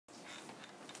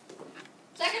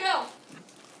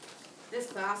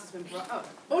This class has been brought... Oh.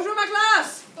 Bonjour, ma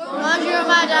classe! Bonjour,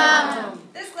 madame.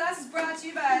 This class is brought to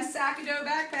you by Sakado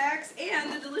Backpacks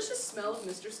and the delicious smell of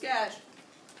Mr. Sketch.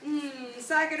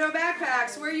 Sakado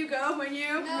Backpacks, where you go when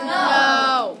you...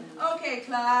 No. Okay,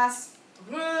 class.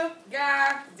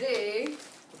 Regardez.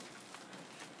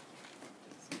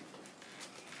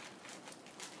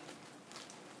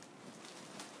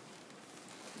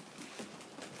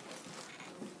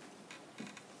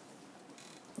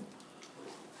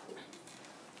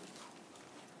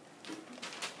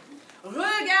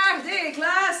 Regardez,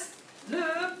 classe, le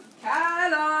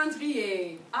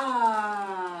calendrier.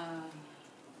 Ah.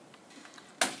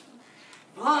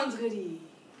 Vendredi.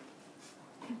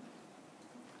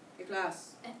 Et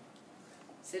classe,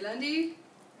 c'est lundi?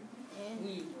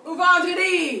 Oui. Ou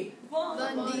vendredi?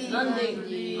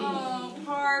 Lundi. Oh,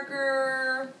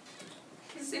 Parker.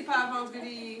 C'est pas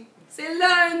vendredi. C'est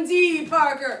lundi,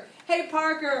 Parker. Hey,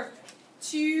 Parker,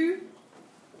 tu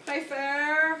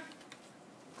préfères...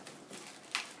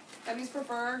 That means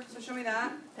prefer, so show me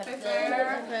that.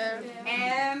 Préfère.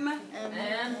 Aime.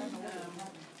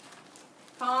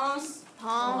 Pense.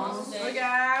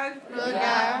 Regarde.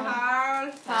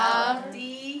 Parle.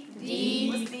 Dit.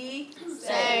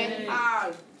 Say.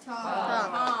 Parle.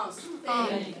 Pense.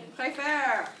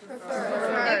 Préfère.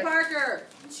 Hey Parker,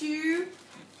 tu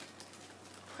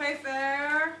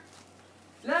préfères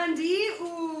lundi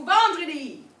ou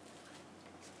vendredi?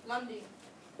 Lundi.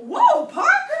 Wow,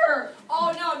 Parker!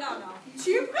 Oh, no.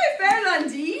 Tu préfères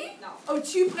lundi? No. Ou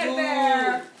tu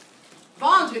préfères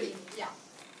vendredi? Yeah.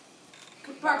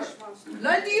 Parker,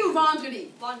 lundi ou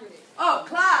vendredi? Vendredi. Oh,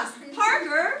 class.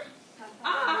 Parker.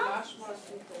 Ah.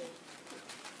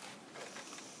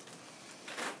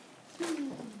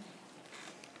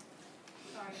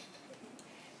 Sorry.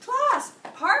 Class.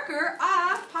 Parker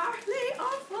a parlé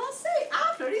en français.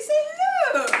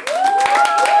 Applaudissez-le.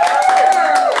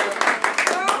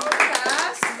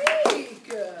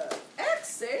 Fantastique.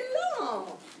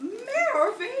 Excellent.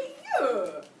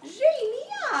 Merveilleux.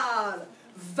 Génial.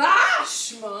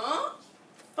 Vachement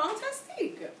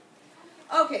fantastique.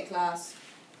 Okay, class.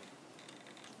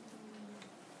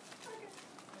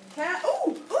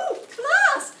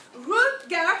 Classe.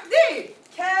 Regardez.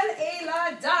 Quelle est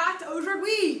la date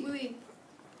aujourd'hui? Oui.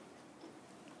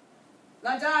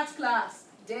 La date, classe.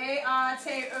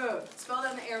 D-A-T-E. Spell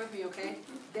that in the air with me, okay?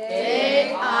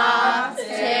 D-A-T-E.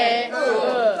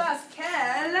 Classe,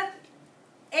 quelle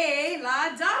est la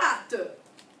date?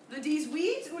 Le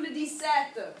 18 ou le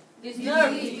 17?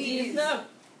 19.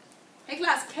 Hey,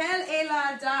 classe, quelle est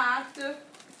la date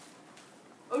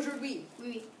aujourd'hui?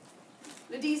 Oui.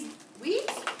 Le 18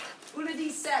 ou le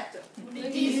 17? Le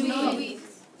 18.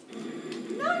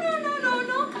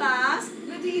 Non, classe.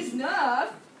 Le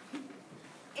 19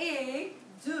 est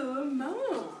demain.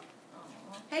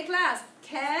 Hey, classe,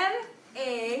 quelle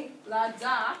est la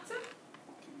date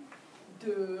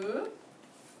de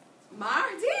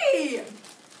mardi?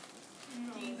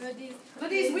 Le 18 ou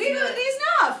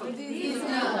le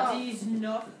 19?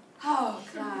 19. Oh,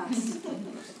 classe.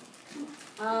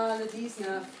 Ah, le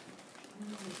 19.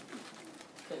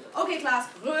 Ok, classe,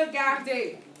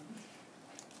 regardez.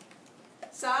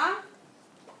 Ça,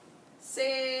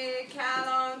 c'est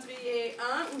calendrier 1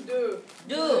 ou 2?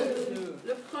 2.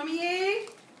 Le premier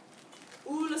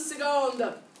ou le second?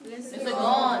 Le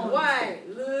second. Ouais,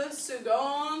 le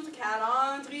second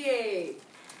calendrier.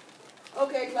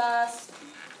 Ok, classe.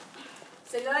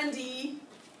 C'est lundi.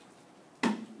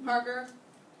 Parker,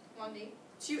 Lundi.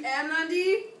 tu aimes lundi?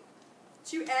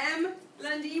 Tu aimes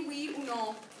lundi, oui ou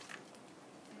non?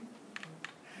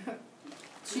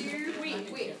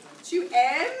 Oui. Tu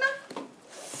aimes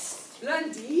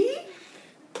lundi?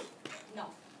 No.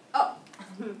 Oh,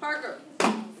 Parker,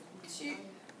 tu...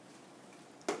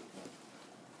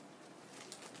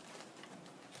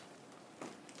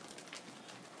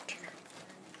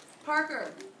 Parker,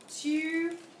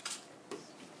 tu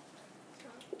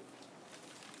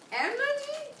aimes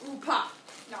lundi ou pas?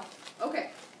 No. Ok.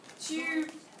 Tu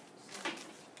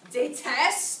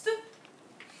détestes?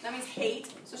 That means hate.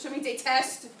 So show me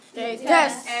déteste.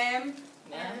 Déteste. Aime.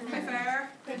 Préfère.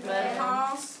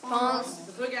 Pense.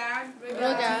 Regarde.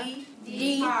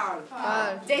 Dit. Parle.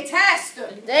 Déteste.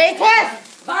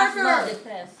 Parker.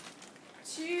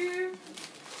 Tu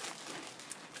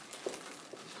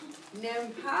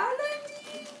n'aimes pas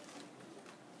lundi?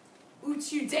 Ou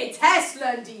tu détestes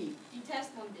lundi?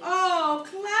 Detest Monday. Oh,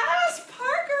 classe,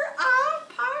 Parker a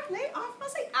parlé en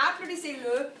français.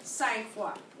 Applaudissez-le 5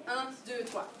 fois. 1, 2,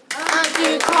 3. 1,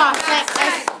 2, 3,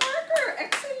 5. Parker,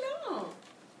 excellent.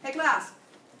 Hey, classe.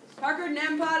 Parker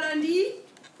n'aime pas lundi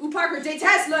ou Parker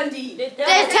déteste lundi?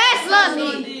 Déteste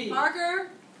lundi. Parker,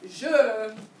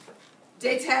 Je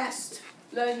déteste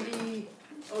lundi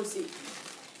aussi.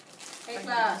 Hey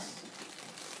classe.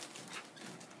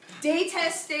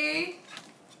 Détester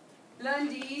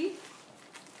lundi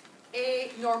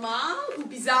est normal ou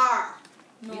bizarre?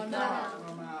 Normal.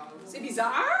 C'est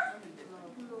bizarre?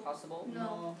 Possible?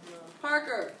 No.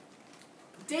 Parker.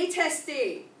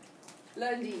 Détester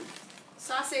lundi.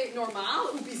 Ça c'est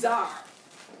normal ou bizarre?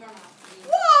 Normal.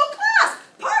 Wow, classe!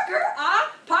 Parker a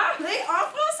parlé en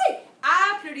français.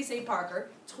 Applaudissez Parker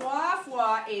 3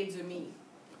 fois et demi.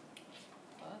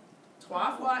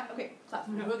 3 fois. Ok, classe.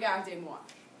 Regardez-moi.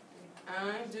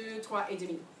 1, 2, 3 et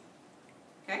demi.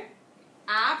 Ok?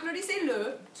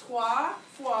 Applaudissez-le 3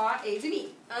 fois et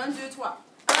demi. 1, 2, 3.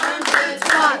 1, 2,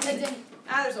 3.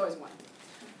 Ah, there's always one.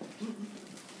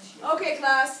 Ok,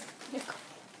 classe.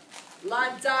 La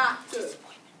date.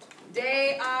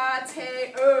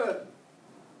 D-A-T-E.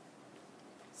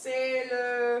 C'est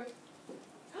le...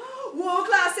 Wow,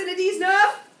 classe, c'est le 19?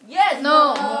 Yes!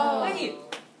 No. Oui!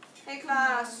 Hey,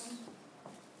 classe.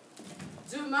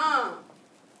 Demain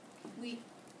Oui.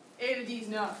 est le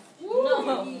 19.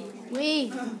 No!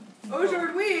 Oui.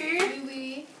 Aujourd'hui Oui,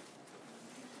 oui.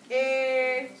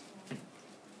 est...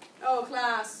 Oh,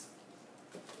 classe.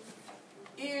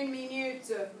 1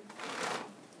 minute.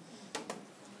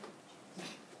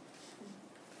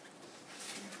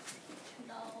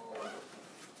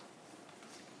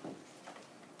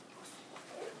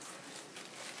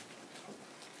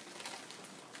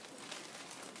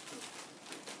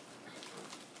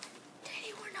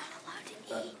 Daddy, we're not allowed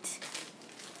to eat.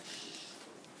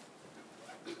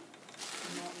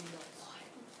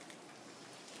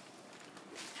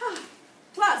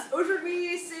 Classe,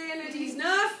 aujourd'hui c'est le 19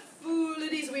 ou le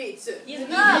 18?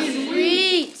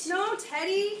 18. Non,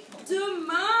 Teddy,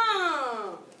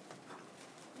 demain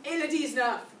est le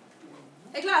 19.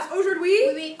 Hey, classe, aujourd'hui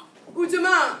Oui, ou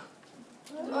demain?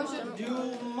 oui.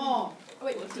 Dumont.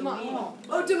 Oui, demain.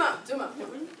 Oh, demain.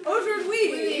 Aujourd'hui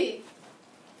Oui,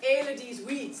 est le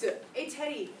 18. Et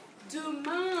Teddy,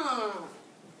 demain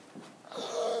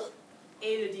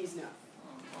est le 19.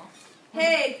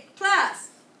 Hey, classe,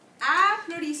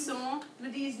 applaudissons le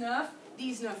 19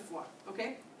 19 fois. OK?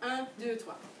 1, 2,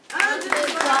 3. 1, 2, 3,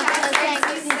 4, 5,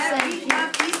 6, 7, 8,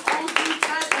 9, 10, 11, 12,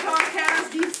 13, 14,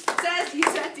 15, 16,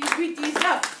 17, 18,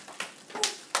 19.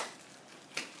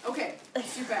 OK,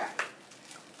 super.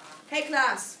 Hey,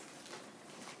 classe,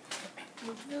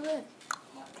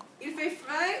 il fait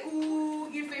frais ou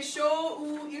il fait chaud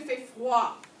ou il fait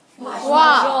froid?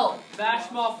 Froid.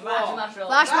 Vachement froid.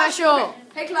 Vachement chaud.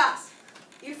 Hey, classe,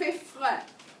 il fait frais.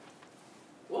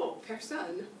 Wow,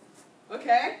 personne. OK?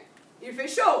 Il fait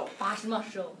chaud. Vachement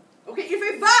chaud. OK? Il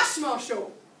fait vachement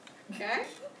chaud. OK?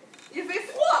 Il fait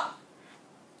froid.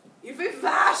 Il fait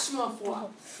vachement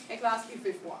froid. Hey, classe, il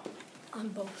fait froid. On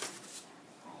both.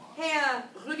 Hey,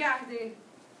 regardez.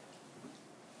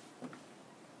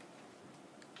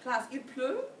 Classe, il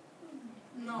pleut?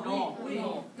 Non. Non.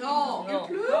 Non. Non. Il Non.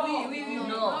 pleut? Oui, oui, oui. Non.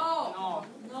 Non.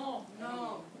 Non.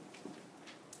 Non.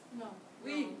 Non.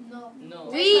 Oui. No. Non.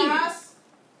 Oui. Classe,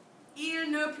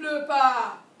 il ne pleut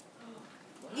pas.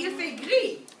 Il fait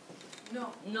gris. Non.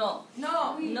 Non.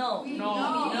 Non. Non. Oui. Non.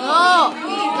 No. Non.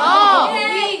 No.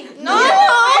 Oui. No.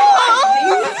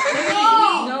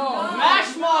 Non.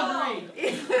 Vachement gris.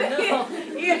 Non.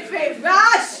 Il fait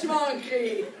vachement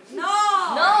gris.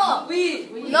 Non. Non. Oui.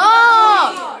 No.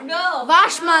 Non.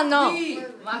 Vachement no. Oui.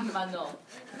 Vachement non.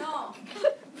 Non.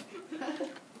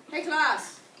 Hey,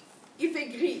 classe, il fait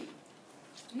gris.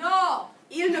 Non.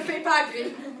 Il ne fait pas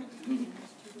gris.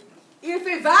 Il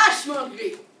fait vachement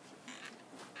gris.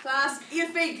 Class, il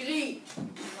fait gris.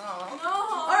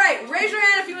 Non. All right, raise your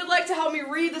hand if you would like to help me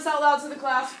read this out loud to the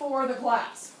class for the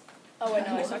class. Oh wait,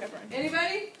 no, I suck at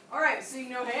Anybody? All right, seeing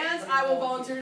no hands, I will volunteer